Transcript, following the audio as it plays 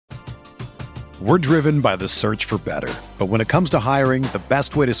We're driven by the search for better. But when it comes to hiring, the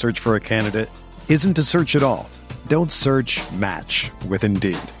best way to search for a candidate isn't to search at all. Don't search, match with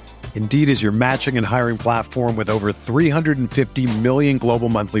Indeed. Indeed is your matching and hiring platform with over 350 million global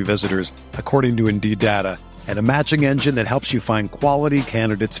monthly visitors, according to Indeed data, and a matching engine that helps you find quality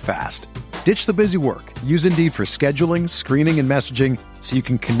candidates fast. Ditch the busy work. Use Indeed for scheduling, screening, and messaging so you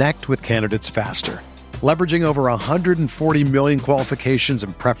can connect with candidates faster. Leveraging over 140 million qualifications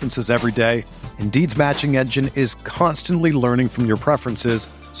and preferences every day, Indeed's matching engine is constantly learning from your preferences,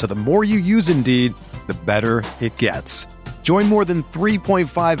 so the more you use Indeed, the better it gets. Join more than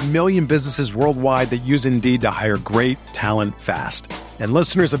 3.5 million businesses worldwide that use Indeed to hire great talent fast. And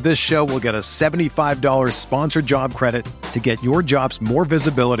listeners of this show will get a $75 sponsored job credit to get your jobs more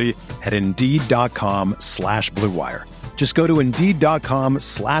visibility at Indeed.com/Blue Wire. Just go to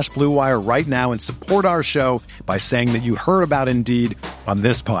Indeed.com/Blue Wire right now and support our show by saying that you heard about Indeed on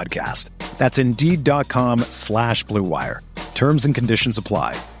this podcast. That's Indeed.com/Blue Wire. Terms and conditions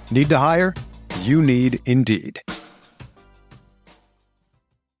apply. Need to hire? You need Indeed.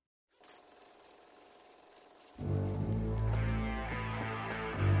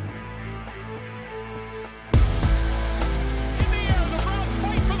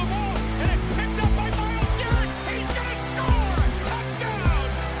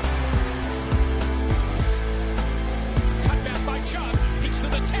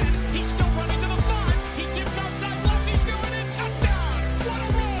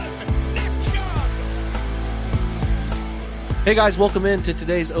 Hey guys, welcome in to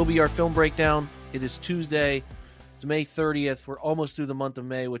today's OBR Film Breakdown. It is Tuesday. It's May 30th. We're almost through the month of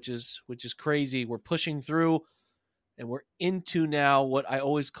May, which is crazy. We're pushing through, and we're into now what I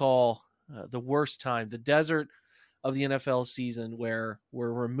always call the worst time, the desert of the NFL season, where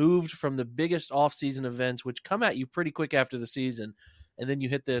we're removed from the biggest off-season events, which come at you pretty quick after the season, and then you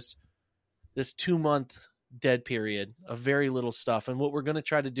hit this 2-month dead period of very little stuff. And what we're going to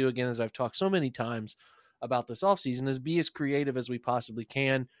try to do, again, as I've talked so many times about this offseason, is be as creative as we possibly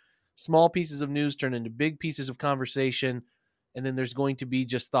can. Small pieces of news turn into big pieces of conversation, and then there's going to be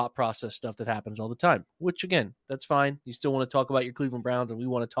just thought process stuff that happens all the time, which, again, that's fine. You still want to talk about your Cleveland Browns, and we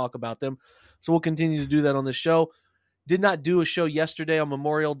want to talk about them. So we'll continue to do that on this show. Did not do a show yesterday on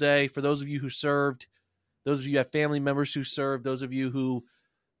Memorial Day. For those of you who served, those of you who have family members who served, those of you who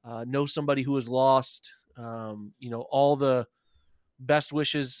know somebody who was lost, all the best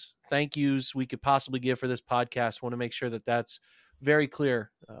wishes, thank yous we could possibly give for this podcast. Want to make sure that that's very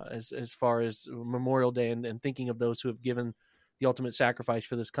clear as far as Memorial Day and thinking of those who have given the ultimate sacrifice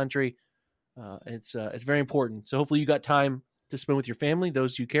for this country. It's very important. So hopefully you got time to spend with your family,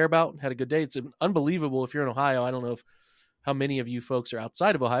 those you care about, had a good day. It's unbelievable if you're in Ohio. I don't know how many of you folks are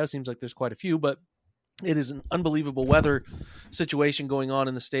outside of Ohio. Seems like there's quite a few, but it is an unbelievable weather situation going on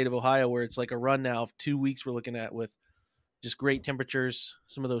in the state of Ohio, where it's like a run now of 2 weeks we're looking at with just great temperatures,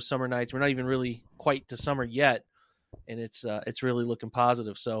 some of those summer nights. We're not even really quite to summer yet, and it's really looking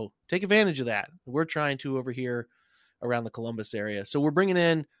positive. So take advantage of that. We're trying to over here around the Columbus area. So we're bringing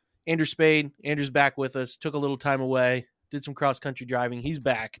in Andrew Spayde. Andrew's back with us. Took a little time away, did some cross-country driving. He's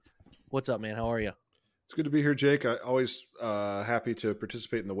back. What's up, man? How are you? It's good to be here, Jake. I always happy to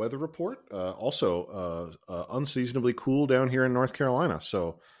participate in the weather report. Also, unseasonably cool down here in North Carolina.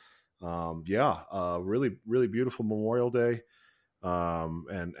 So, really, really beautiful Memorial Day.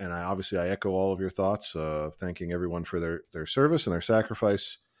 And I echo all of your thoughts, thanking everyone for their service and their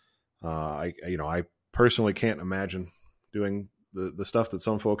sacrifice. I personally can't imagine doing the stuff that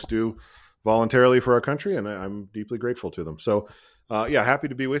some folks do voluntarily for our country, and I'm deeply grateful to them. So, happy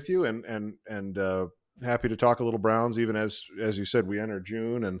to be with you and happy to talk a little Browns, even as you said, we enter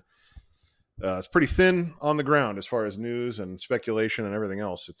June, and it's pretty thin on the ground as far as news and speculation and everything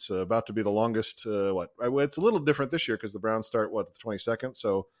else. It's about to be the longest. It's a little different this year because the Browns start the 22nd.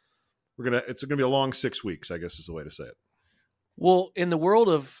 So it's gonna be a long 6 weeks, I guess is the way to say it. Well, in the world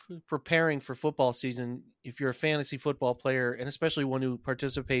of preparing for football season, if you're a fantasy football player, and especially one who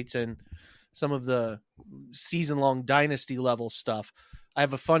participates in some of the season-long dynasty level stuff, I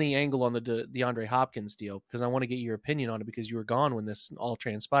have a funny angle on the DeAndre Hopkins deal because I want to get your opinion on it because you were gone when this all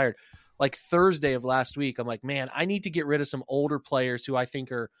transpired. Like Thursday of last week, I'm like, man, I need to get rid of some older players who I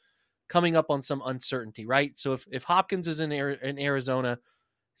think are coming up on some uncertainty, right? So if Hopkins is in Arizona,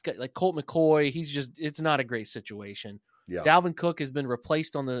 he's got like Colt McCoy. It's not a great situation. Yeah. Dalvin Cook has been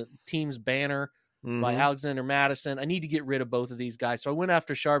replaced on the team's banner by Alexander Madison. I need to get rid of both of these guys. So I went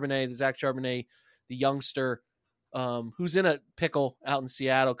after Zach Charbonnet, the youngster, who's in a pickle out in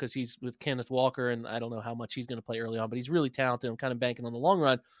Seattle because he's with Kenneth Walker, and I don't know how much he's going to play early on, but he's really talented. I'm kind of banking on the long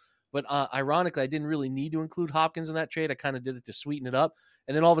run. But ironically, I didn't really need to include Hopkins in that trade. I kind of did it to sweeten it up.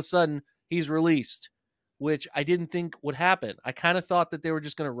 And then all of a sudden, he's released, which I didn't think would happen. I kind of thought that they were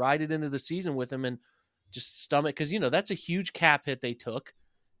just going to ride it into the season with him and just stomach, because that's a huge cap hit they took,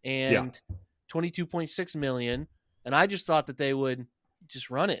 and $22.6 million. And I just thought that they would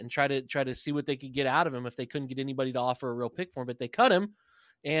just run it and try to see what they could get out of him if they couldn't get anybody to offer a real pick for him. But they cut him,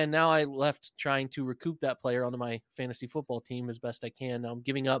 and now I left trying to recoup that player onto my fantasy football team as best I can. Now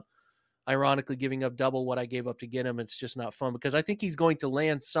I'm ironically giving up double what I gave up to get him. It's just not fun, because I think he's going to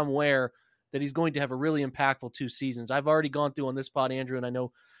land somewhere that he's going to have a really impactful 2 seasons. I've already gone through on this pod, Andrew, and I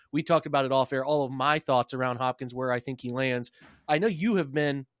know we talked about it off air, all of my thoughts around Hopkins, where I think he lands. I know you have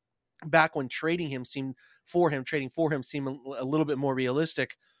been, back when trading for him seemed a little bit more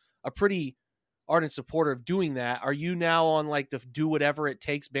realistic, a pretty ardent supporter of doing that. Are you now on like the do whatever it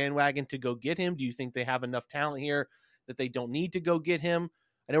takes bandwagon to go get him? Do you think they have enough talent here that they don't need to go get him?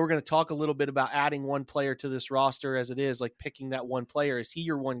 I know we're going to talk a little bit about adding one player to this roster as it is, like picking that one player. Is he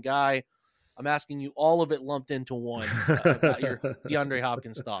your one guy? I'm asking you all of it lumped into one about your DeAndre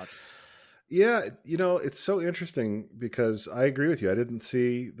Hopkins thoughts. Yeah, it's so interesting because I agree with you. I didn't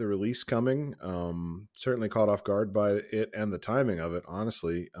see the release coming. Certainly caught off guard by it and the timing of it,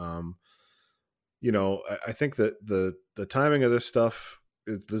 honestly. I think that the timing of this stuff,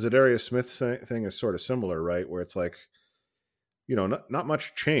 the Zadarius Smith thing is sort of similar, right? Where it's like, not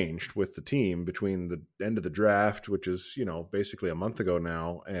much changed with the team between the end of the draft, which is, basically a month ago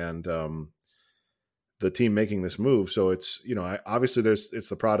now, and the team making this move. So it's, obviously it's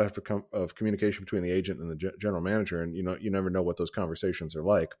the product of communication between the agent and the general manager. And, you never know what those conversations are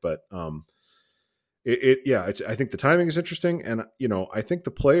like, but I think the timing is interesting. And, I think the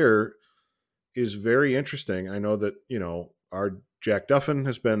player is very interesting. I know that, our Jack Duffin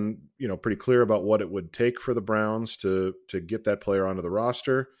has been, pretty clear about what it would take for the Browns to get that player onto the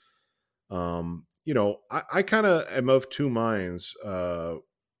roster. I kind of am of 2 minds. I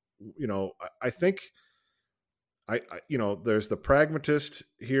think there's the pragmatist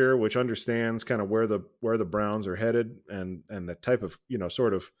here, which understands kind of where the Browns are headed and the type of,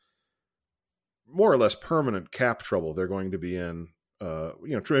 sort of more or less permanent cap trouble they're going to be in.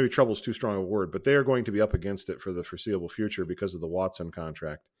 Maybe trouble is too strong a word, but they are going to be up against it for the foreseeable future because of the Watson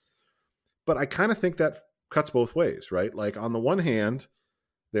contract. But I kind of think that cuts both ways, right? Like, on the one hand,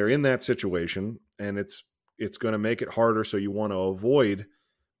 they're in that situation and it's going to make it harder. So you want to avoid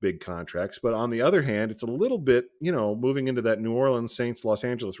big contracts. But on the other hand, it's a little bit, moving into that New Orleans Saints, Los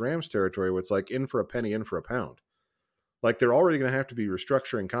Angeles Rams territory where it's like in for a penny, in for a pound. Like, they're already going to have to be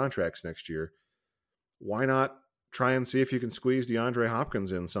restructuring contracts next year. Why not try and see if you can squeeze DeAndre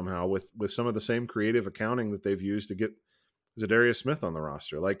Hopkins in somehow with some of the same creative accounting that they've used to get Zadarius Smith on the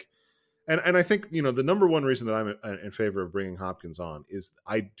roster? Like, and I think, the number one reason that I'm in favor of bringing Hopkins on is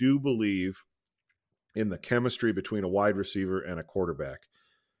I do believe in the chemistry between a wide receiver and a quarterback.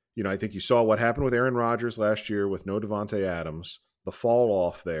 I think you saw what happened with Aaron Rodgers last year with no Devontae Adams, the fall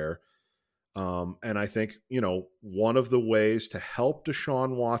off there. And I think, one of the ways to help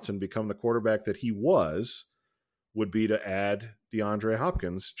Deshaun Watson become the quarterback that he was would be to add DeAndre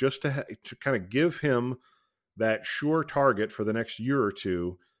Hopkins, just to kind of give him that sure target for the next year or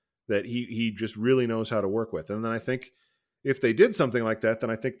two that he just really knows how to work with. And then I think if they did something like that, then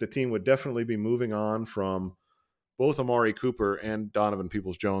I think the team would definitely be moving on from both Amari Cooper and Donovan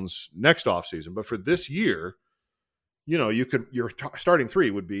Peoples-Jones next offseason. But for this year, your starting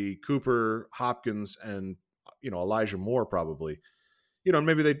 3 would be Cooper, Hopkins, and, Elijah Moore probably. And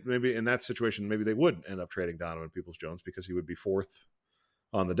maybe in that situation, maybe they would end up trading Donovan Peoples-Jones because he would be 4th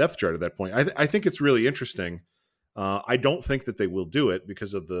on the depth chart at that point. I think it's really interesting. I don't think that they will do it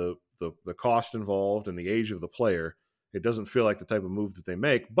because of the cost involved and the age of the player. It doesn't feel like the type of move that they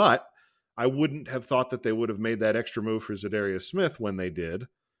make, but I wouldn't have thought that they would have made that extra move for Zadarius Smith when they did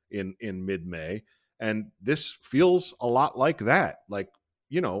in mid-May. And this feels a lot like that. Like,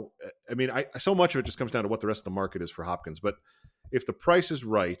 so much of it just comes down to what the rest of the market is for Hopkins. But if the price is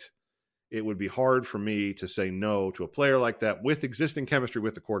right, it would be hard for me to say no to a player like that with existing chemistry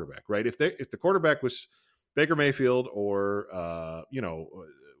with the quarterback, right? If the quarterback was Baker Mayfield or,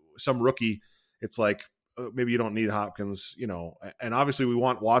 some rookie, it's like, maybe you don't need Hopkins, and obviously we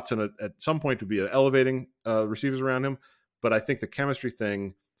want Watson at some point to be elevating receivers around him. But I think the chemistry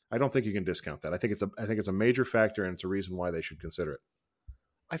thing, I don't think you can discount that. I think it's a major factor, and it's a reason why they should consider it.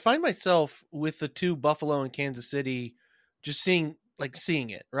 I find myself with the 2, Buffalo and Kansas City, just seeing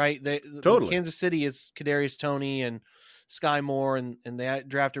it, right? Totally. Kansas City is Kadarius Toney and Sky Moore, and they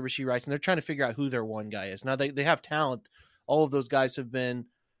drafted Rashee Rice, and they're trying to figure out who their one guy is. Now they have talent. All of those guys have been,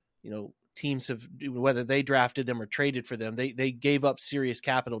 teams have, whether they drafted them or traded for them, they gave up serious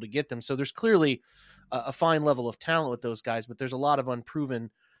capital to get them. So there's clearly a fine level of talent with those guys, but there's a lot of unproven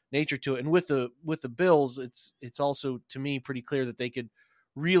nature to it. And with the Bills, it's also to me pretty clear that they could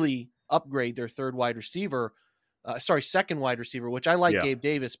really upgrade their second wide receiver, which I like Gabe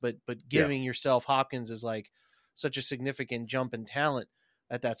Davis, but giving yourself Hopkins is like such a significant jump in talent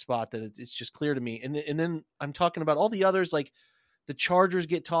at that spot that it's just clear to me. And then I'm talking about all the others, like the Chargers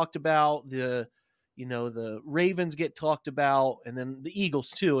get talked about, the Ravens get talked about, and then the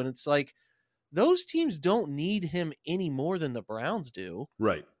Eagles too. And it's like, those teams don't need him any more than the Browns do.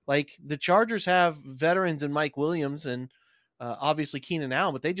 Right. Like the Chargers have veterans in Mike Williams and obviously Keenan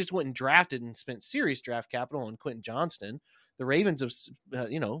Allen, but they just went and drafted and spent serious draft capital on Quentin Johnston. The Ravens have,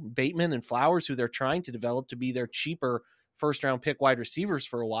 Bateman and Flowers, who they're trying to develop to be their cheaper first-round pick wide receivers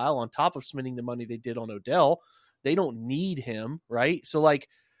for a while, on top of spending the money they did on Odell. They don't need him, right? So, like,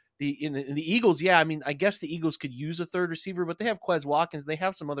 in the Eagles, I mean, I guess the Eagles could use a third receiver, but they have Quez Watkins. They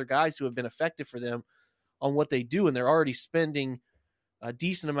have some other guys who have been effective for them on what they do, and they're already spending a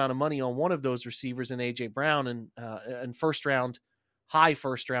decent amount of money on one of those receivers in A.J. Brown and high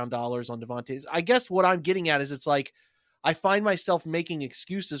first-round dollars on Devontae. I guess what I'm getting at is it's like, I find myself making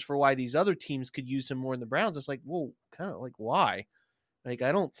excuses for why these other teams could use him more than the Browns. It's like, well, kind of like, why? Like,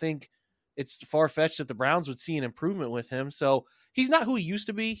 I don't think it's far-fetched that the Browns would see an improvement with him. So he's not who he used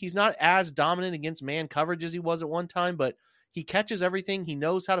to be. He's not as dominant against man coverage as he was at one time, but he catches everything. He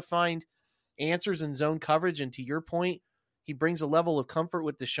knows how to find answers in zone coverage. And to your point, he brings a level of comfort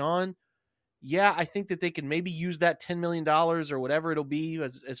with Deshaun. Yeah, I think that they can maybe use that $10 million or whatever it'll be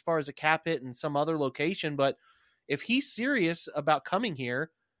as far as a cap hit in some other location. But if he's serious about coming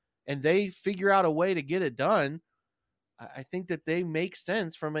here and they figure out a way to get it done, I think that they make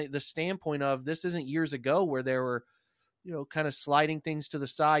sense from the standpoint of, this isn't years ago where they were, kind of sliding things to the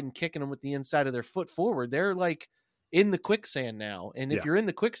side and kicking them with the inside of their foot forward. They're like in the quicksand now. And if you're in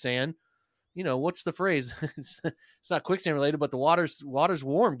the quicksand, what's the phrase? It's not quicksand related, but the water's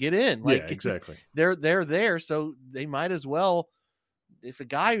warm. Get in. Like, yeah, exactly. They're there. So they might as well, if a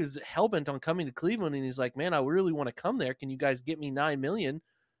guy who's hellbent on coming to Cleveland and he's like, man, I really want to come there. Can you guys get me $9 million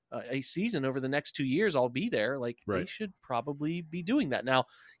a season over the next 2 years? I'll be there. Like, They should probably be doing that. Now,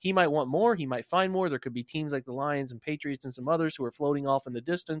 he might want more. He might find more. There could be teams like the Lions and Patriots and some others who are floating off in the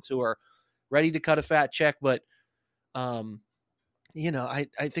distance who are ready to cut a fat check. But, I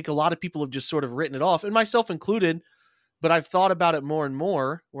think a lot of people have just sort of written it off, and myself included. But I've thought about it more and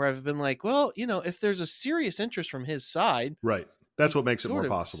more, where I've been like, well, if there's a serious interest from his side, right. That's what makes it more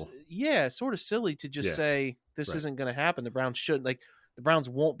possible. Yeah, it's sort of silly to just say this isn't going to happen. The Browns shouldn't. Like, the Browns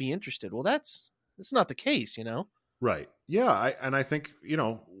won't be interested. Well, that's not the case, Right. Yeah, I think,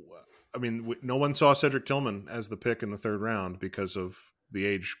 I mean, no one saw Cedric Tillman as the pick in the third round because of the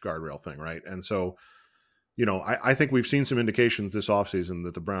age guardrail thing, right? And so, I think we've seen some indications this offseason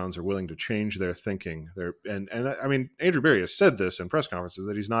that the Browns are willing to change their thinking. And I mean, Andrew Berry has said this in press conferences,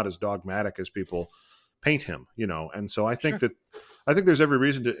 that he's not as dogmatic as people paint him, and so I think I think there's every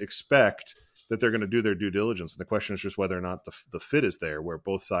reason to expect that they're going to do their due diligence. And the question is just whether or not the fit is there, where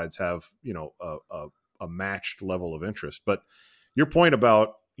both sides have, a matched level of interest. But your point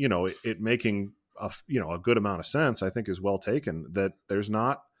about, it making a good amount of sense, I think is well taken, that there's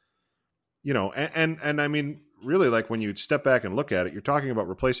not, and I mean, really, like, when you step back and look at it, you're talking about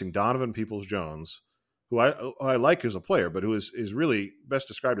replacing Donovan Peoples-Jones, who I like as a player, but who is really best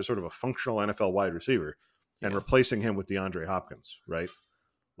described as sort of a functional NFL wide receiver, and replacing him with DeAndre Hopkins, right?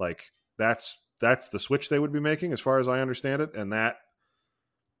 Like, that's the switch they would be making, as far as I understand it. And that,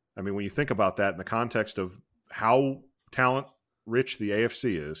 I mean, when you think about that in the context of how talent rich the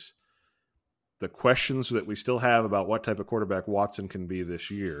AFC is, the questions that we still have about what type of quarterback Watson can be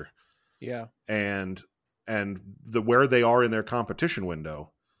this year, and where they are in their competition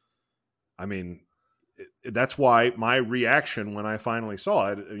window, I mean, that's why my reaction when I finally saw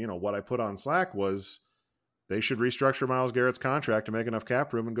it, what I put on Slack was, they should restructure Myles Garrett's contract to make enough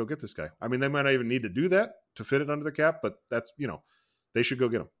cap room and go get this guy. I mean, they might not even need to do that to fit it under the cap, but that's, they should go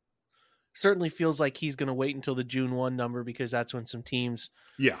get him. Certainly feels like he's going to wait until the June 1 number, because that's when some teams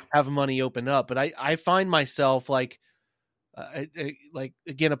have money open up. But I find myself like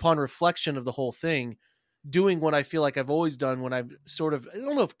again, upon reflection of the whole thing, doing what I feel like I've always done when I've sort of, I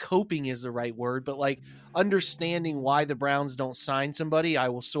don't know if coping is the right word, but like understanding why the Browns don't sign somebody. I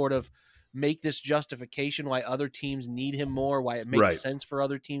will sort of make this justification why other teams need him more, why it makes sense for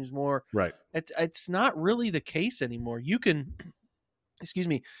other teams more. Right. It's not really the case anymore. You can,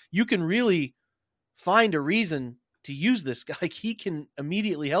 you can really find a reason to use this guy. He can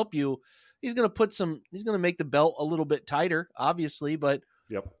immediately help you. He's going to make the belt a little bit tighter, obviously, but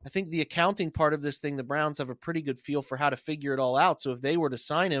I think the accounting part of this thing, the Browns have a pretty good feel for how to figure it all out. So if they were to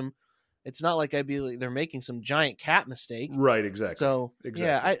sign him, It's not like I'd be like, they're making some giant cap mistake. Right. Exactly. So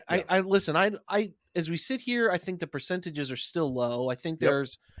exactly. yeah, I listen, I, as we sit here, I think the percentages are still low. I think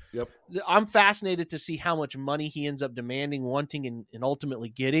Yep. I'm fascinated to see how much money he ends up demanding, wanting, and ultimately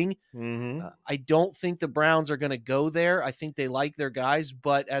getting. Mm-hmm. I don't think the Browns are going to go there. I think they like their guys,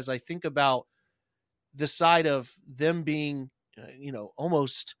 but as I think about the side of them being,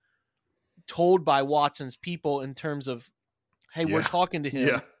 almost told by Watson's people in terms of, hey, we're talking to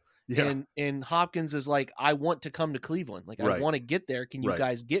him. Yeah. And Hopkins is like, I want to come to Cleveland. Like, I want to get there. Can you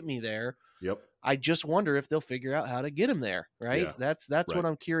guys get me there? Yep. I just wonder if they'll figure out how to get him there. Right. Yeah. That's what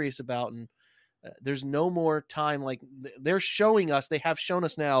I'm curious about. And there's no more time. Like they're showing us, they have shown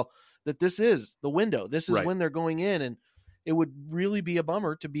us now that this is the window. This is when they're going in. And it would really be a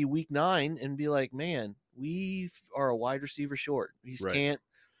bummer to be week 9 and be like, man, we are a wide receiver short. We just can't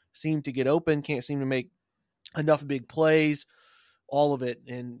seem to get open, can't seem to make enough big plays, all of it.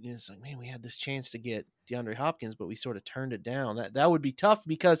 And it's like, man, we had this chance to get DeAndre Hopkins, but we sort of turned it down. That would be tough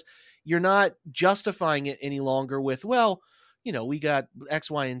because you're not justifying it any longer with, well, we got X,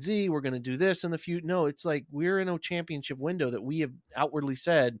 Y, and Z. We're going to do this in the future. No, it's like we're in a championship window that we have outwardly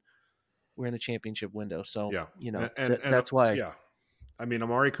said we're in the championship window. So, that's why. Yeah. I mean,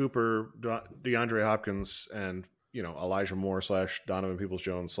 Amari Cooper, DeAndre Hopkins, and, Elijah Moore / Donovan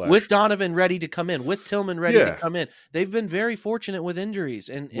Peoples-Jones / with Donovan ready to come in, with Tillman ready to come in. They've been very fortunate with injuries,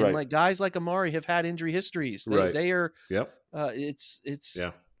 and like guys like Amari have had injury histories. They are. Yep. It's.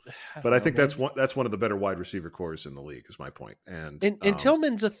 I think that's one of the better wide receiver cores in the league, is my point. And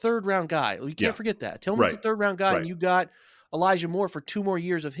Tillman's a 3rd round guy. You can't forget that. Tillman's a 3rd round guy, and you got Elijah Moore for 2 more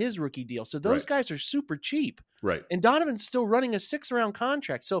years of his rookie deal. So those guys are super cheap. Right. And Donovan's still running a 6th round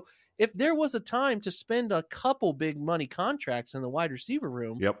contract. So if there was a time to spend a couple big money contracts in the wide receiver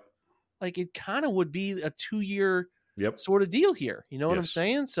room, like it kind of would be a 2-year sort of deal here. You know what I'm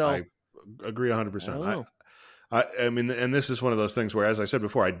saying? So I agree 100%. I mean, and this is one of those things where, as I said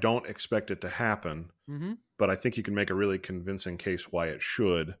before, I don't expect it to happen, but I think you can make a really convincing case why it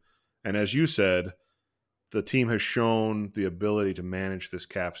should. And as you said, the team has shown the ability to manage this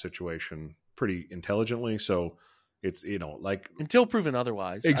cap situation pretty intelligently. So it's, like until proven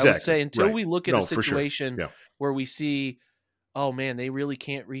otherwise, exactly. I would say until we look at a situation sure. where we see, oh man, they really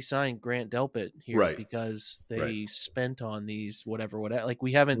can't re-sign Grant Delpit here because they spent on these whatever. Like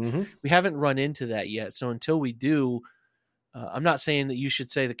we haven't run into that yet. So until we do, I'm not saying that you should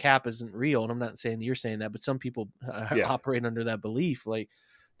say the cap isn't real, and I'm not saying that you're saying that, but some people operate under that belief. Like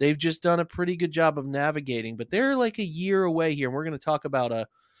they've just done a pretty good job of navigating, but they're like a year away here. And we're going to talk about a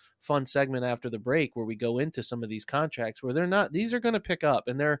fun segment after the break where we go into some of these contracts where these are going to pick up,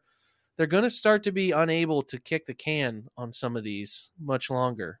 and they're going to start to be unable to kick the can on some of these much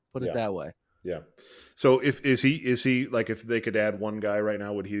longer. Put it that way. Yeah. So is he like, if they could add one guy right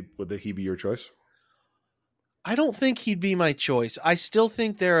now, would he be your choice? I don't think he'd be my choice. I still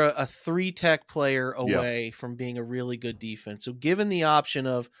think they're a 3-tech player away from being a really good defense. So given the option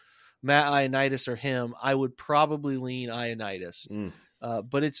of Matt Ioannidis or him, I would probably lean Ioannidis.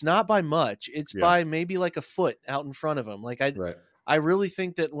 But it's not by much. It's by maybe like a foot out in front of him. Like I really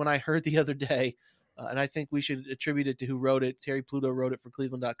think that when I heard the other day, and I think we should attribute it to who wrote it, Terry Pluto wrote it for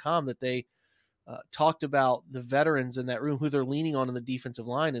Cleveland.com, that they talked about the veterans in that room, who they're leaning on in the defensive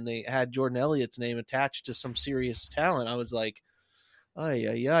line, and they had Jordan Elliott's name attached to some serious talent. I was like,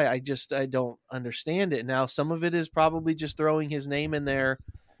 I don't understand it. Now, some of it is probably just throwing his name in there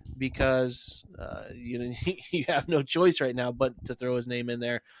because you have no choice right now but to throw his name in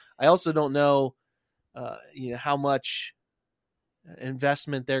there. I also don't know how much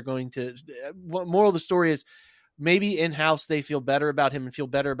investment they're going to. What moral of the story is, maybe in-house they feel better about him and feel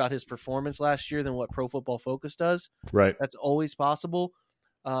better about his performance last year than what Pro Football Focus does. Right. That's always possible.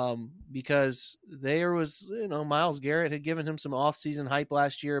 Because there was, Myles Garrett had given him some off-season hype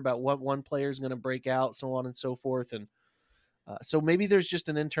last year about what one player is going to break out, so on and so forth. And so maybe there's just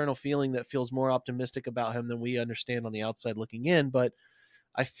an internal feeling that feels more optimistic about him than we understand on the outside looking in. But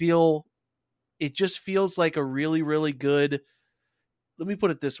I feel it just feels like a really, really good. Let me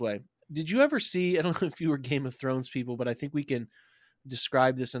put it this way. Did you ever see, I don't know if you were Game of Thrones people, but I think we can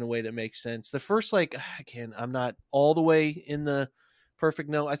describe this in a way that makes sense. The first, I'm not all the way in the perfect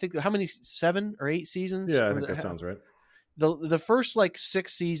no. I think how many, 7 or 8 seasons? Yeah, I think that sounds right. The first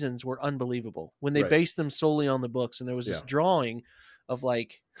 6 seasons were unbelievable when they based them solely on the books. And there was this drawing of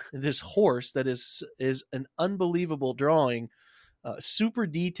this horse that is an unbelievable drawing, super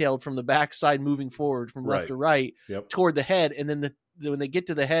detailed from the backside moving forward from left to right toward the head. And then when they get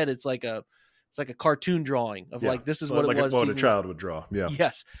to the head, it's like a it's like a cartoon drawing of like, this is what like it was. What a child would draw. Yeah.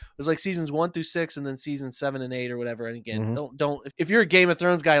 Yes. It was like seasons 1 through 6 and then seasons 7 and 8 or whatever. And again, don't, if you're a Game of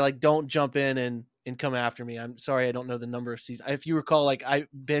Thrones guy, like don't jump in and come after me. I'm sorry. I don't know the number of seasons. If you recall, like I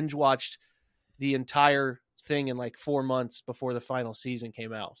binge watched the entire thing in like 4 months before the final season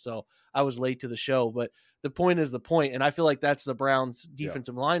came out. So I was late to the show, but the point is the point. And I feel like that's the Browns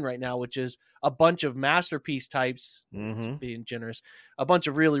defensive line right now, which is a bunch of masterpiece types, being generous, a bunch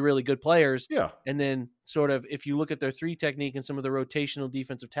of really, really good players. Yeah. And then sort of, if you look at their 3 technique and some of the rotational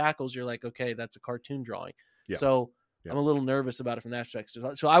defensive tackles, you're like, okay, that's a cartoon drawing. Yeah. So I'm a little nervous about it from that perspective.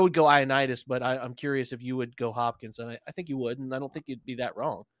 So I would go Ioannidis, but I'm curious if you would go Hopkins, and I think you would, and I don't think you'd be that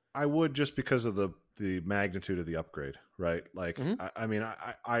wrong. I would, just because of the magnitude of the upgrade, right? Like, I mean,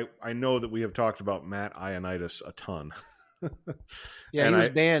 I know that we have talked about Matt Ioannidis a ton. Yeah, he was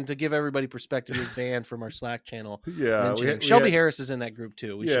banned, to give everybody perspective. He was banned from our Slack channel. Yeah, Shelby Harris is in that group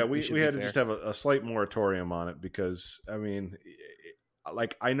too. We had to just have a slight moratorium on it, because I mean,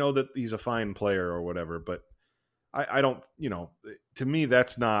 like, I know that he's a fine player or whatever, but I don't, to me,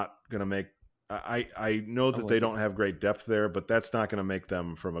 that's not going to make. I know that they don't have great depth there, but that's not going to make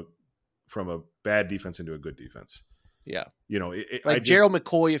them from a bad defense into a good defense. Yeah. Gerald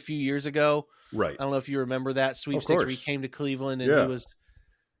McCoy a few years ago. Right. I don't know if you remember that sweepstakes where he came to Cleveland and he was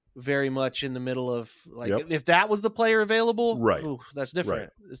very much in the middle of like, if that was the player available, right. Ooh, that's different. Right.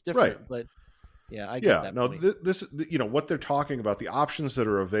 It's different, right. But I get that. No, point. this, what they're talking about, the options that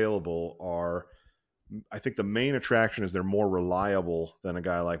are available are, I think the main attraction is they're more reliable than a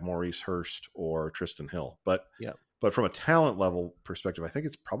guy like Maurice Hurst or Tristan Hill. But from a talent level perspective, I think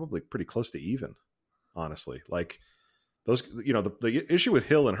it's probably pretty close to even, honestly. Like those, the issue with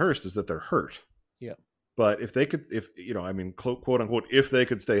Hill and Hurst is that they're hurt. Yeah. But if they could, quote unquote, if they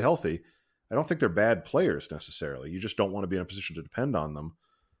could stay healthy, I don't think they're bad players necessarily. You just don't want to be in a position to depend on them.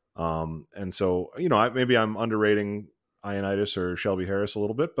 And so, maybe I'm underrating Ioannidis or Shelby Harris a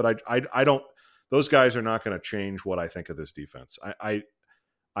little bit, but I don't. Those guys are not going to change what I think of this defense.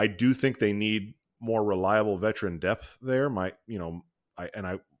 I do think they need more reliable veteran depth there.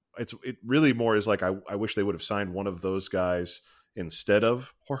 It really more is like, I wish they would have signed one of those guys instead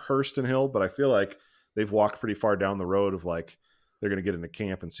of Hurst and Hill, but I feel like they've walked pretty far down the road of like, they're going to get into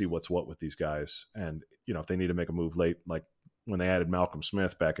camp and see what's what with these guys. And, if they need to make a move late, like when they added Malcolm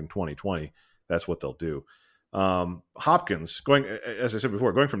Smith back in 2020, that's what they'll do. Hopkins, as I said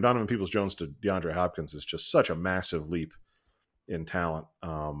before, going from Donovan Peoples-Jones to DeAndre Hopkins is just such a massive leap in talent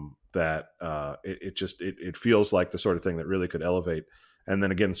that it feels like the sort of thing that really could elevate. And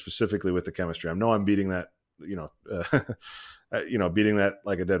then again, specifically with the chemistry, I know I'm beating that, beating that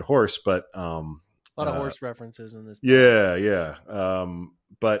like a dead horse, but a lot of horse references in this. Yeah.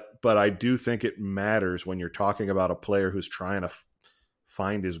 But I do think it matters when you're talking about a player who's trying to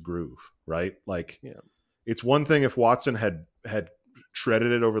find his groove, right? Like, it's one thing if Watson had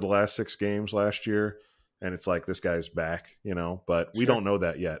shredded it over the last 6 games last year, and it's like, this guy's back, but we don't know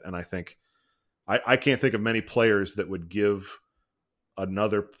that yet. And I think I can't think of many players that would give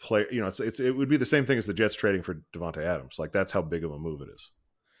another player, it would be the same thing as the Jets trading for Devontae Adams. Like, that's how big of a move it is.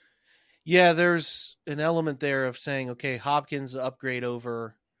 Yeah, there's an element there of saying, okay, Hopkins upgrade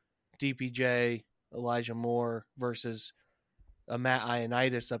over DPJ, Elijah Moore versus a Matt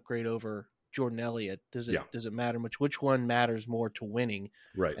Ioannidis upgrade over Jordan Elliott. Does it matter much? Which one matters more to winning?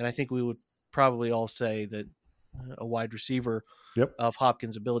 Right. And I think we would probably all say that a wide receiver of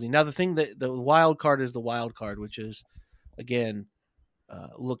Hopkins' ability. Now, the thing that the wild card is the wild card, which is, again,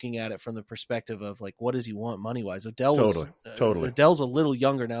 looking at it from the perspective of like, what does he want money wise? Totally. Odell's a little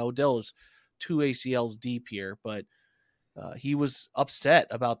younger now. Odell is 2 ACLs deep here, but he was upset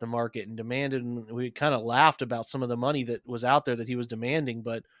about the market and demanded, and we kind of laughed about some of the money that was out there that he was demanding,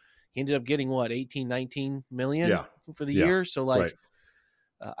 but he ended up getting 18, 19 million for the year. So like,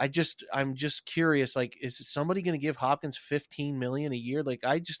 I'm just curious, like, is somebody going to give Hopkins 15 million a year? Like,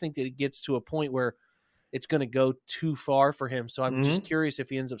 I just think that it gets to a point where it's going to go too far for him. So I'm just curious if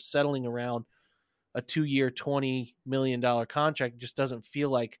he ends up settling around a 2-year, $20 million contract. It just doesn't feel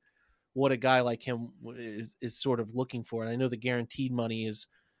like what a guy like him is sort of looking for. And I know the guaranteed money is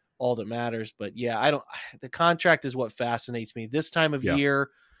all that matters, but the contract is what fascinates me this time of year,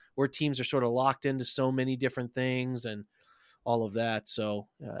 where teams are sort of locked into so many different things and all of that. So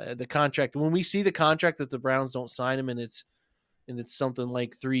the contract, when we see the contract that the Browns don't sign him and it's something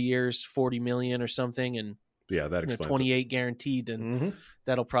like 3 years, 40 million or something, and that explains 28 guaranteed, then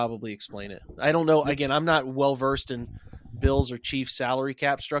that'll probably explain it. I don't know. Again, I'm not well versed in Bills or Chiefs salary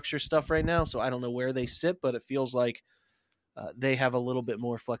cap structure stuff right now, so I don't know where they sit, but it feels like they have a little bit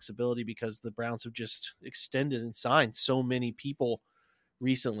more flexibility because the Browns have just extended and signed so many people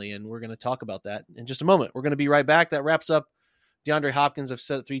recently, and we're going to talk about that in just a moment. We're going to be right back. That wraps up DeAndre Hopkins. I've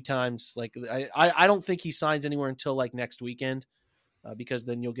said it 3 times. Like I don't think he signs anywhere until like next weekend, because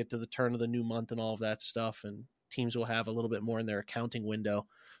then you'll get to the turn of the new month and all of that stuff, and teams will have a little bit more in their accounting window.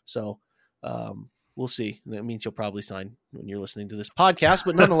 So we'll see. That means you'll probably sign when you're listening to this podcast,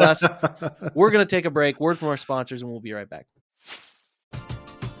 but nonetheless, we're going to take a break. Word from our sponsors, and we'll be right back.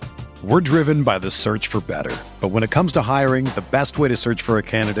 We're driven by the search for better. But when it comes to hiring, the best way to search for a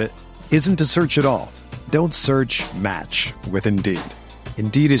candidate isn't to search at all. Don't search, match with Indeed.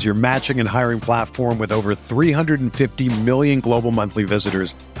 Indeed is your matching and hiring platform with over 350 million global monthly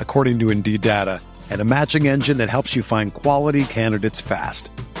visitors, according to Indeed data, and a matching engine that helps you find quality candidates fast.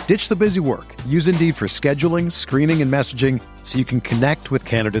 Ditch the busy work. Use Indeed for scheduling, screening, and messaging so you can connect with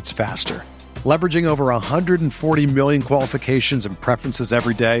candidates faster. Leveraging over 140 million qualifications and preferences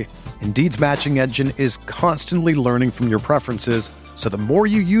every day, Indeed's matching engine is constantly learning from your preferences, so the more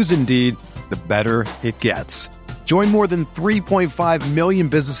you use Indeed, the better it gets. Join more than 3.5 million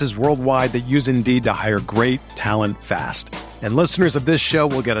businesses worldwide that use Indeed to hire great talent fast. And listeners of this show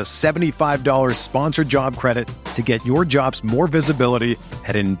will get a $75 sponsored job credit to get your jobs more visibility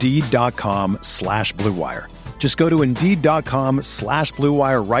at Indeed.com/Blue Wire. Just go to Indeed.com/Blue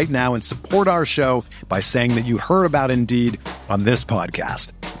Wire right now and support our show by saying that you heard about Indeed on this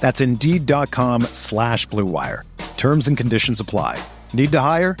podcast. That's Indeed.com/Blue Wire. Terms and conditions apply. Need to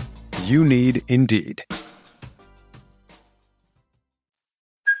hire? You need Indeed.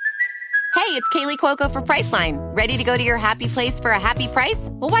 Hey, it's Kaylee Cuoco for Priceline. Ready to go to your happy place for a happy price?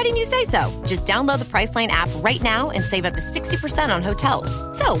 Well, why didn't you say so? Just download the Priceline app right now and save up to 60% on hotels.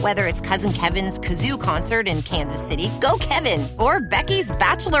 So whether it's Cousin Kevin's Kazoo Concert in Kansas City, go Kevin, or Becky's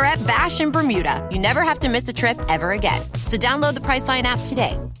Bachelorette Bash in Bermuda, you never have to miss a trip ever again. So download the Priceline app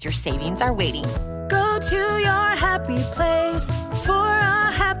today. Your savings are waiting. Go to your happy place for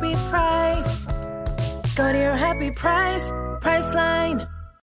a happy price. Go to your happy price, Priceline.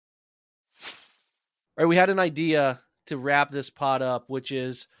 All right, we had an idea to wrap this pod up, which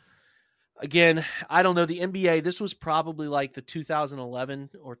is, again, I don't know, the NBA, this was probably like the 2011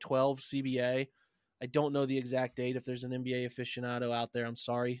 or 12 CBA. I don't know the exact date. If there's an NBA aficionado out there, I'm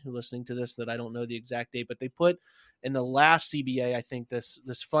sorry, who's listening to this, that I don't know the exact date, but they put in the last CBA, I think, this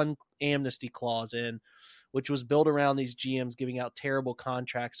fun amnesty clause in, which was built around these GMs giving out terrible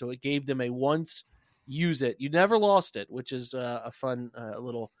contracts. So it gave them a once use it, you never lost it, which is a fun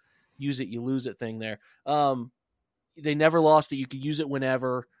little use it, you lose it thing there. They never lost it. You could use it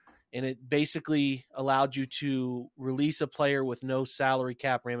whenever. And it basically allowed you to release a player with no salary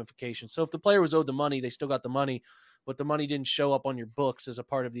cap ramifications. So if the player was owed the money, they still got the money, but the money didn't show up on your books as a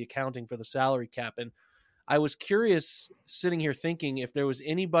part of the accounting for the salary cap. And I was curious, sitting here thinking, if there was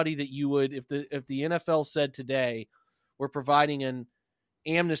anybody that you would, if the NFL said today, we're providing an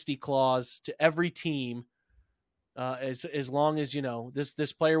amnesty clause to every team, as long as, you know,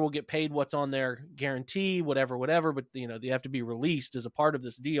 this player will get paid what's on their guarantee, whatever, but, you know, they have to be released as a part of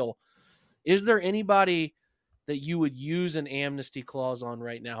this deal. Is there anybody that you would use an amnesty clause on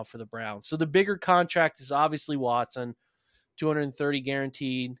right now for the Browns? So the bigger contract is obviously Watson, 230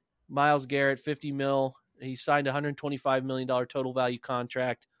 guaranteed. Myles Garrett, 50 mil. He signed a $125 million total value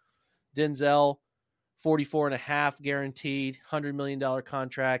contract. Denzel, 44.5 guaranteed, $100 million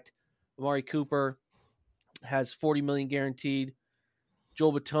contract. Amari Cooper has 40 million guaranteed.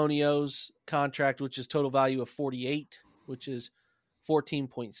 Joel Bitonio's contract, which is total value of 48, which is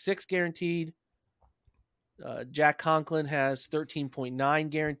 14.6 guaranteed. Jack Conklin has 13.9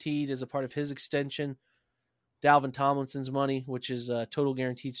 guaranteed as a part of his extension. Dalvin Tomlinson's money, which is total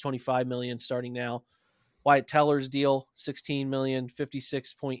guaranteed, 25 million starting now. Wyatt Teller's deal, 16 million,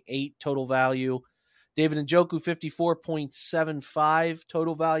 56.8 total value. David Njoku, 54.75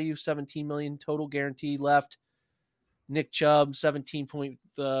 total value, 17 million total guaranteed left. Nick Chubb,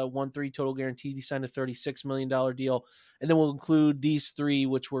 17.13 total guaranteed. He signed a $36 million deal. And then we'll include these three,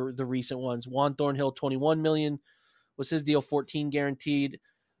 which were the recent ones. Juan Thornhill, 21 million was his deal, 14 guaranteed.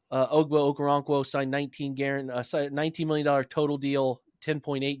 Ogbo Okoronkwo signed $19 million total deal,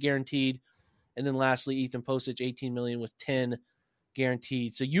 10.8 guaranteed. And then lastly, Ethan Postage, 18 million with 10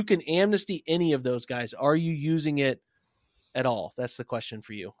 guaranteed. So you can amnesty any of those guys. Are you using it at all? That's the question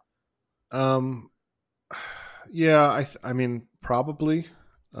for you. Yeah, I mean, probably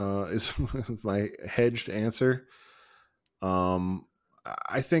is my hedged answer.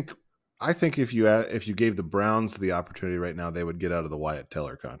 I think if you gave the Browns the opportunity right now, they would get out of the Wyatt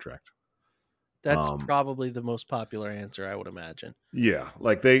Teller contract. That's probably the most popular answer, I would imagine. Yeah,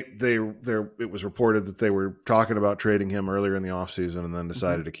 like it was reported that they were talking about trading him earlier in the offseason and then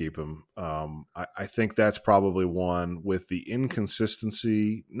decided to keep him. I think that's probably one with the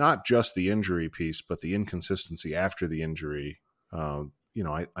inconsistency, not just the injury piece, but the inconsistency after the injury.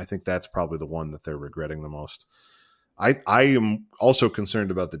 I think that's probably the one that they're regretting the most. I am also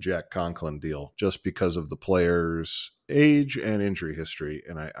concerned about the Jack Conklin deal just because of the player's age and injury history.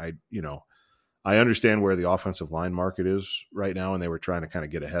 And I understand where the offensive line market is right now, and they were trying to kind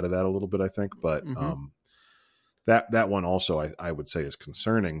of get ahead of that a little bit, I think. But that one also I would say is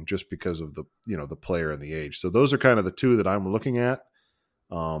concerning just because of the player and the age. So those are kind of the two that I'm looking at.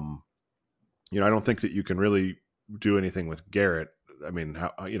 I don't think that you can really do anything with Garrett. I mean,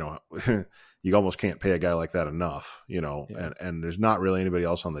 you almost can't pay a guy like that enough, and there's not really anybody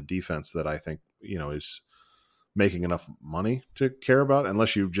else on the defense that I think, is making enough money to care about,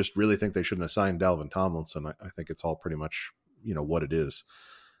 unless you just really think they shouldn't have signed Dalvin Tomlinson. I think it's all pretty much, what it is.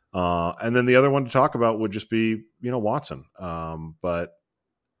 And then the other one to talk about would just be, Watson. But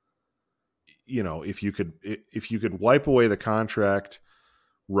if you could wipe away the contract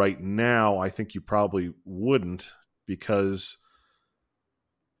right now, I think you probably wouldn't, because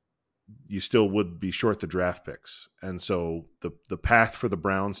you still would be short the draft picks. And so the path for the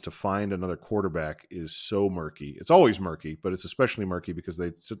Browns to find another quarterback is so murky. It's always murky, but it's especially murky because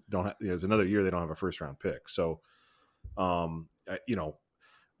they don't have, there's another year they don't have a first round pick. So,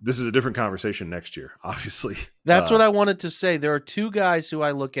 this is a different conversation next year, obviously. That's what I wanted to say. There are two guys who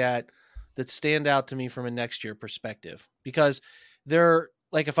I look at that stand out to me from a next year perspective, because they're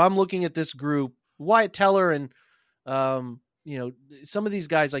like, if I'm looking at this group, Wyatt Teller and, some of these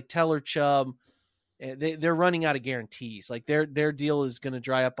guys like Teller, Chubb, they're running out of guarantees. Like their deal is going to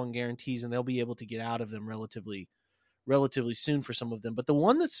dry up on guarantees, and they'll be able to get out of them relatively soon for some of them. But the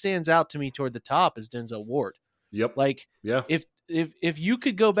one that stands out to me toward the top is Denzel Ward. Yep. Like, yeah. If you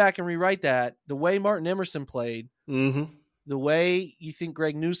could go back and rewrite that, the way Martin Emerson played, the way you think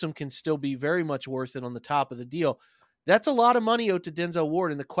Greg Newsome can still be very much worth it on the top of the deal, that's a lot of money owed to Denzel Ward.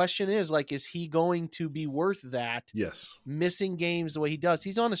 And the question is, like, is he going to be worth that? Yes. Missing games the way he does.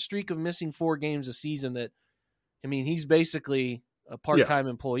 He's on a streak of missing 4 games a season that, I mean, he's basically a part-time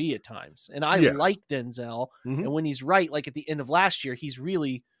employee at times. And I like Denzel. And when he's right, like at the end of last year, he's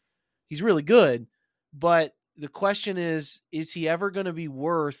really good. But the question is he ever going to be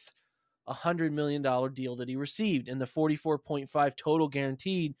worth $100 million deal that he received? And the 44.5 total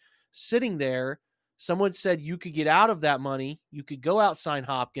guaranteed sitting there, someone said you could get out of that money. You could go out, sign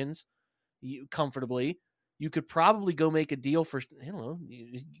Hopkins comfortably. You could probably go make a deal for, I don't know,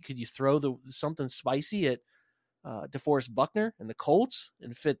 could you throw something spicy at DeForest Buckner and the Colts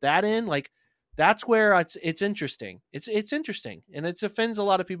and fit that in? Like, that's where it's interesting. It's interesting. And it offends a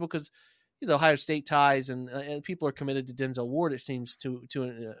lot of people because the Ohio State ties and people are committed to Denzel Ward, it seems, to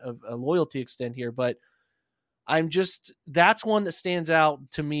a loyalty extent here. But that's one that stands out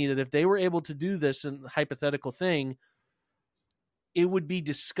to me, that if they were able to do this in hypothetical thing, it would be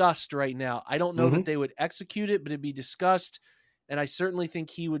discussed right now. I don't know that they would execute it, but it'd be discussed. And I certainly think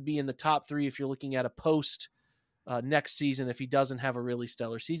he would be in the top 3 if you're looking at a post next season, if he doesn't have a really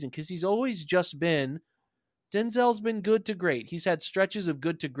stellar season, because he's always just been, Denzel's been good to great. He's had stretches of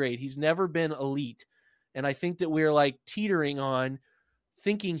good to great. He's never been elite. And I think that we're like teetering on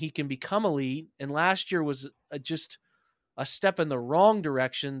thinking he can become elite. And last year was just a step in the wrong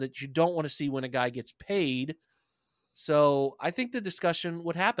direction that you don't want to see when a guy gets paid. So I think the discussion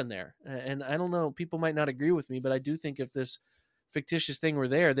would happen there. And I don't know, people might not agree with me, but I do think if this fictitious thing were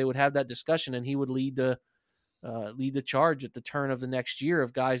there, they would have that discussion, and he would lead the charge at the turn of the next year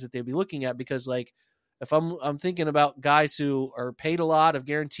of guys that they'd be looking at. Because, like, if I'm thinking about guys who are paid a lot of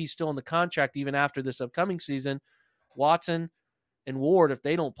guarantees still in the contract, even after this upcoming season, Watson and Ward, if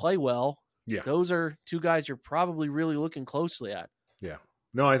they don't play well, those are two guys you're probably really looking closely at. Yeah.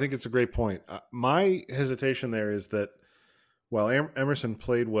 No, I think it's a great point. My hesitation there is that while Emerson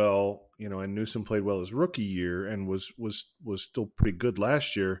played well, and Newsome played well his rookie year and was still pretty good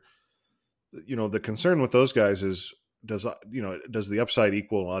last year, the concern with those guys is, does the upside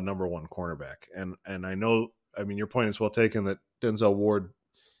equal a number 1 cornerback? And I know, I mean, your point is well taken that Denzel Ward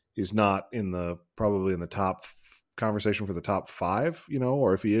is not probably in the top conversation for the top 5,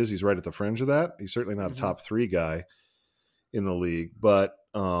 or if he is, he's right at the fringe of that. He's certainly not a top 3 guy in the league, but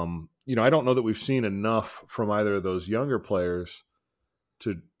I don't know that we've seen enough from either of those younger players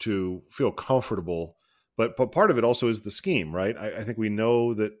to feel comfortable. But part of it also is the scheme, right? I think we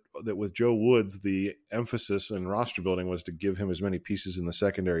know that with Joe Woods, the emphasis in roster building was to give him as many pieces in the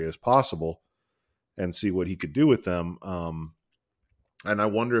secondary as possible and see what he could do with them. And I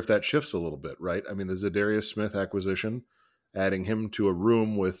wonder if that shifts a little bit, right? I mean, the Zadarius Smith acquisition, adding him to a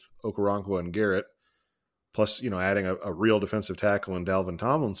room with Okoronkwo and Garrett, plus, adding a real defensive tackle in Dalvin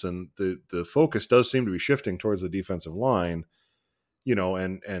Tomlinson, the focus does seem to be shifting towards the defensive line,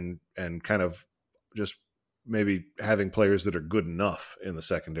 and kind of just maybe having players that are good enough in the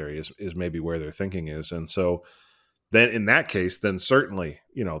secondary is maybe where their thinking is. And so then in that case, then certainly,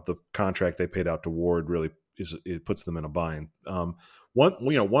 the contract they paid out to Ward really it puts them in a bind.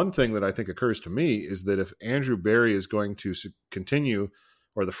 One thing that I think occurs to me is that if Andrew Berry is going to continue,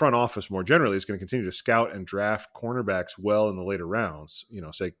 or the front office more generally is going to continue to scout and draft cornerbacks well in the later rounds,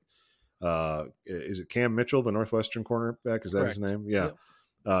 say, is it Cam Mitchell, the Northwestern cornerback? Is that Correct. his name? Yeah.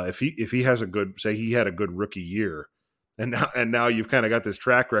 Yep. If he has he had a good rookie year, and now you've kind of got this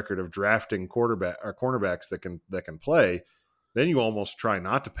track record of drafting cornerbacks that can play, then you almost try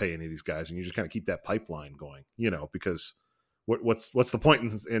not to pay any of these guys, and you just kind of keep that pipeline going, because what's the point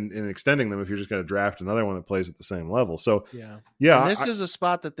in extending them if you're just going to draft another one that plays at the same level? So yeah. And this is a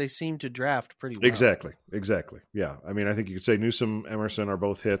spot that they seem to draft pretty well. Exactly. Yeah. I mean, I think you could say Newsome, Emerson are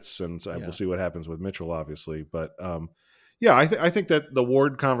both hits, and we'll see what happens with Mitchell, obviously. But I think that the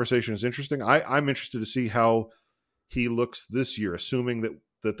Ward conversation is interesting. I'm interested to see how he looks this year, assuming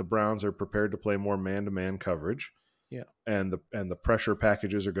that the Browns are prepared to play more man-to-man coverage. Yeah. And the pressure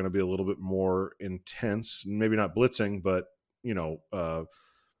packages are going to be a little bit more intense, maybe not blitzing, but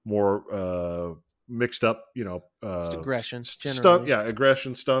more mixed up, aggression,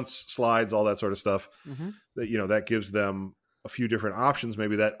 aggression, stunts, slides, all that sort of stuff. Mm-hmm. That gives them a few different options.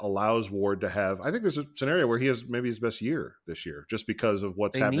 Maybe that allows Ward to have, I think there's a scenario where he has maybe his best year this year, just because of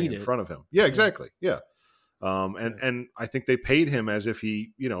what's happening in front of him. Yeah, exactly. Yeah. And I think they paid him as if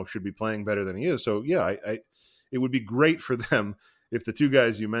he, should be playing better than he is. So it would be great for them if the two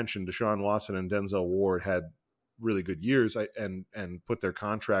guys you mentioned, Deshaun Watson and Denzel Ward, had really good years and put their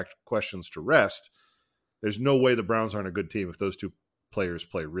contract questions to rest. There's no way the Browns aren't a good team if those two players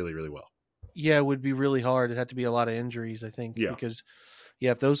play really, really well. Yeah, it would be really hard. It'd have to be a lot of injuries, I think, because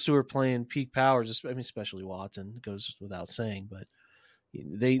if those two are playing peak powers, especially Watson, goes without saying, but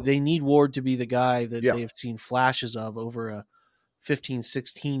they need Ward to be the guy that they've seen flashes of over a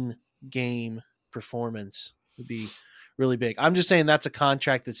 15-16 game performance. Would be really big. I'm just saying that's a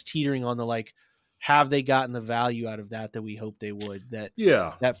contract that's teetering on the have they gotten the value out of that we hope they would?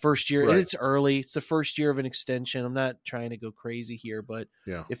 That first year, and it's early. It's the first year of an extension. I'm not trying to go crazy here, but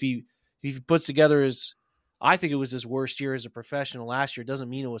if he puts together I think it was his worst year as a professional last year. It doesn't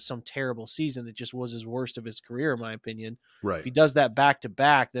mean it was some terrible season. It just was his worst of his career, in my opinion. Right. If he does that back to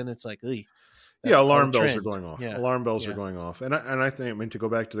back, then it's alarm bells are going off. Yeah. Alarm bells are going off. And I think, to go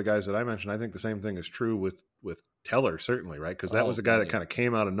back to the guys that I mentioned, I think the same thing is true with Teller, certainly, right? Because that was a guy that kind of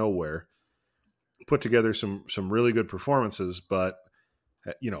came out of nowhere, put together some really good performances, but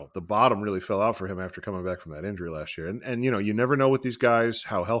the bottom really fell out for him after coming back from that injury last year. And you never know with these guys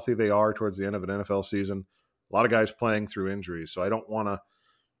how healthy they are towards the end of an NFL season. A lot of guys playing through injuries, so I don't want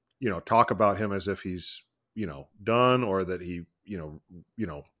to talk about him as if he's done, or that he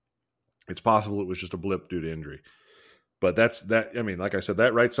it's possible it was just a blip due to injury. But like I said,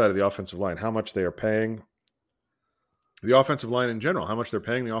 that right side of the offensive line, how much they are paying the offensive line in general,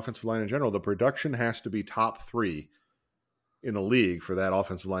 the production has to be top 3 in the league for that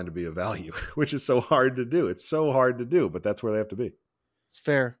offensive line to be of value, which is so hard to do. It's so hard to do, but that's where they have to be. It's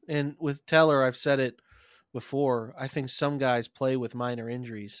fair. And with Teller, I've said it before, I think some guys play with minor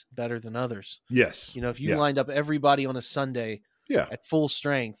injuries better than others. Yes. If you lined up everybody on a Sunday at full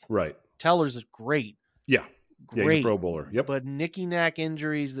strength, right. Teller's is great. Yeah. Great. He's a Pro Bowler. Yep. But nicky-knack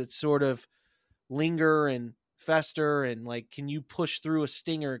injuries that sort of linger and fester, and can you push through a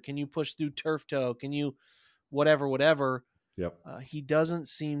stinger? Can you push through turf toe? Can you whatever? Yep. He doesn't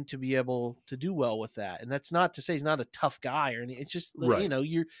seem to be able to do well with that. And that's not to say he's not a tough guy or anything. It's just,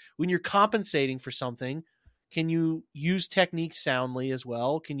 when you're compensating for something, can you use technique soundly as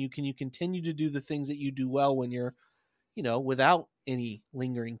well? Can you continue to do the things that you do well when you're, without any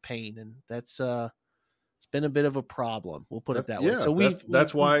lingering pain? And that's, it's been a bit of a problem. We'll put it that way. So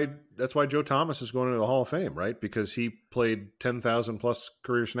that's why Joe Thomas is going into the Hall of Fame, right? Because he played 10,000 plus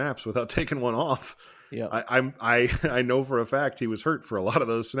career snaps without taking one off. Yeah, I know for a fact he was hurt for a lot of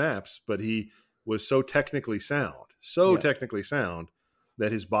those snaps, but he was so technically sound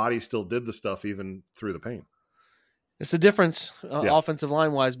that his body still did the stuff even through the pain. It's the difference offensive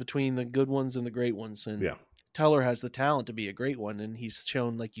line wise between the good ones and the great ones. And Teller has the talent to be a great one, and he's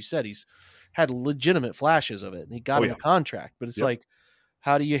shown, like you said, he's had legitimate flashes of it, and he got him a contract. But it's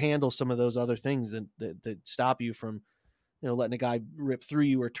how do you handle some of those other things that stop you from letting a guy rip through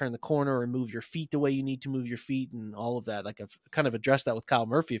you or turn the corner or move your feet the way you need to move your feet and all of that. Like I've kind of addressed that with Kyle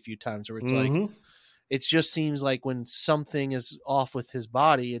Murphy a few times where it's like, it just seems like when something is off with his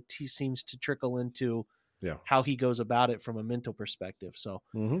body, he seems to trickle into how he goes about it from a mental perspective. So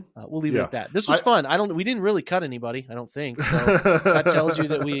we'll leave it at that. This was fun. We didn't really cut anybody, I don't think. So that tells you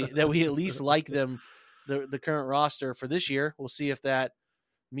that we at least like them, the current roster for this year. We'll see if that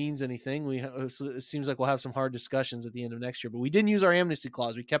means anything. It seems like we'll have some hard discussions at the end of next year, but we didn't use our amnesty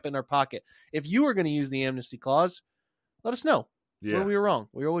clause. We kept it in our pocket. If you were going to use the amnesty clause, let us know where we were wrong.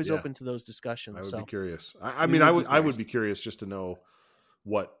 We're always open to those discussions. I would be curious. I mean, I would be curious just to know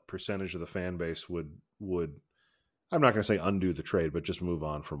what percentage of the fan base would, I'm not going to say undo the trade, but just move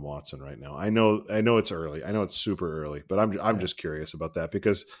on from Watson right now. I know it's early. I know it's super early, but I'm just curious about that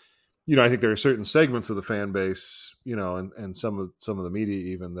because, I think there are certain segments of the fan base, and some of the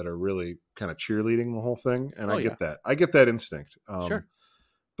media even that are really kind of cheerleading the whole thing. And I get that. I get that instinct. Sure.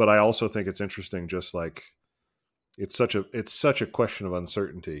 But I also think it's interesting, just like it's such a question of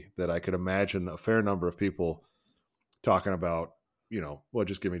uncertainty that I could imagine a fair number of people talking about,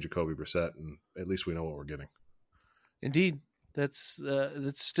 just give me Jacoby Brissett and at least we know what we're getting. Indeed. That's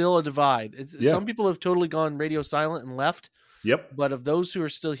still a divide. Some people have totally gone radio silent and left. Yep. But of those who are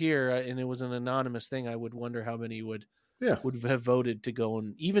still here, and it was an anonymous thing, I would wonder how many would have voted to go,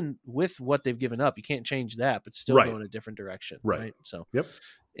 and even with what they've given up, you can't change that, but still go in a different direction. Right. So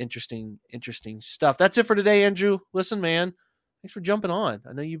interesting stuff. That's it for today, Andrew. Listen, man, thanks for jumping on.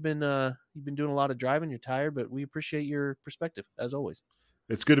 I know you've been doing a lot of driving. You're tired, but we appreciate your perspective as always.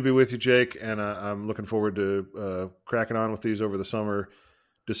 It's good to be with you, Jake, and I'm looking forward to cracking on with these over the summer.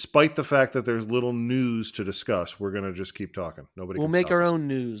 Despite the fact that there's little news to discuss, we're going to just keep talking. We'll make our own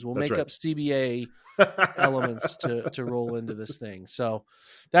news. We'll make up CBA elements to roll into this thing. So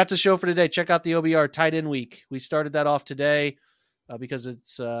that's a show for today. Check out the OBR Tight End Week. We started that off today because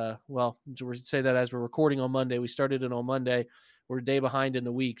it's, we say that as we're recording on Monday. We started it on Monday. We're a day behind in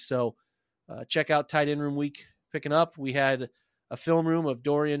the week. So check out Tight End Room Week picking up. We had a film room of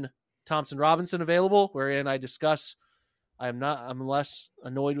Dorian Thompson-Robinson available, wherein I discuss I'm less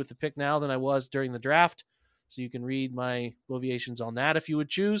annoyed with the pick now than I was during the draft. So you can read my bloviations on that if you would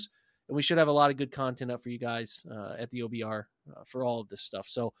choose. And we should have a lot of good content up for you guys at the OBR for all of this stuff.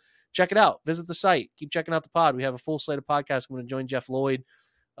 So check it out. Visit the site. Keep checking out the pod. We have a full slate of podcasts. I'm going to join Jeff Lloyd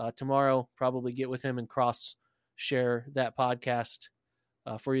tomorrow, probably get with him and cross share that podcast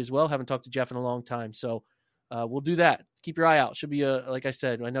for you as well. Haven't talked to Jeff in a long time. So we'll do that. Keep your eye out. Should be like I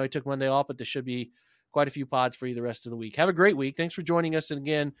said, I know I took Monday off, but there should be quite a few pods for you the rest of the week. Have a great week. Thanks for joining us. And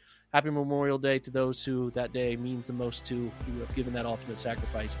again, happy Memorial Day to those who that day means the most to, who have given that ultimate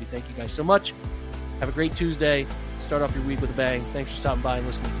sacrifice. We thank you guys so much. Have a great Tuesday. Start off your week with a bang. Thanks for stopping by and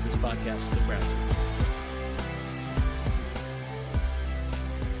listening to this podcast. Go Browns.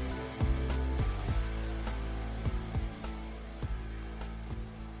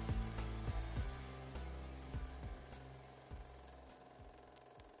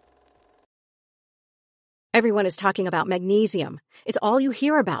 Everyone is talking about magnesium. It's all you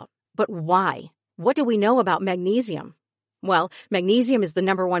hear about. But why? What do we know about magnesium? Well, magnesium is the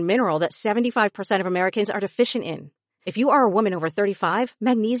number one mineral that 75% of Americans are deficient in. If you are a woman over 35,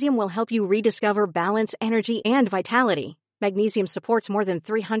 magnesium will help you rediscover balance, energy, and vitality. Magnesium supports more than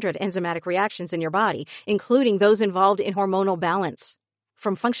 300 enzymatic reactions in your body, including those involved in hormonal balance.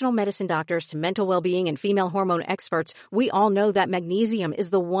 From functional medicine doctors to mental well-being and female hormone experts, we all know that magnesium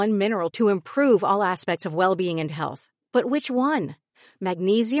is the one mineral to improve all aspects of well-being and health. But which one?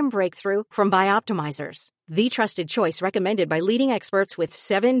 Magnesium Breakthrough from Bioptimizers, the trusted choice recommended by leading experts with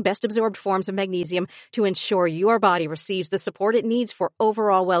 7 best-absorbed forms of magnesium to ensure your body receives the support it needs for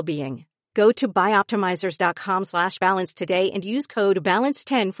overall well-being. Go to bioptimizers.com/balance today and use code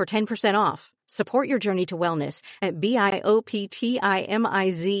BALANCE10 for 10% off. Support your journey to wellness at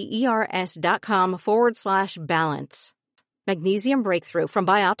bioptimizers.com/balance. Magnesium Breakthrough from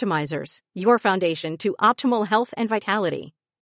Bioptimizers, your foundation to optimal health and vitality.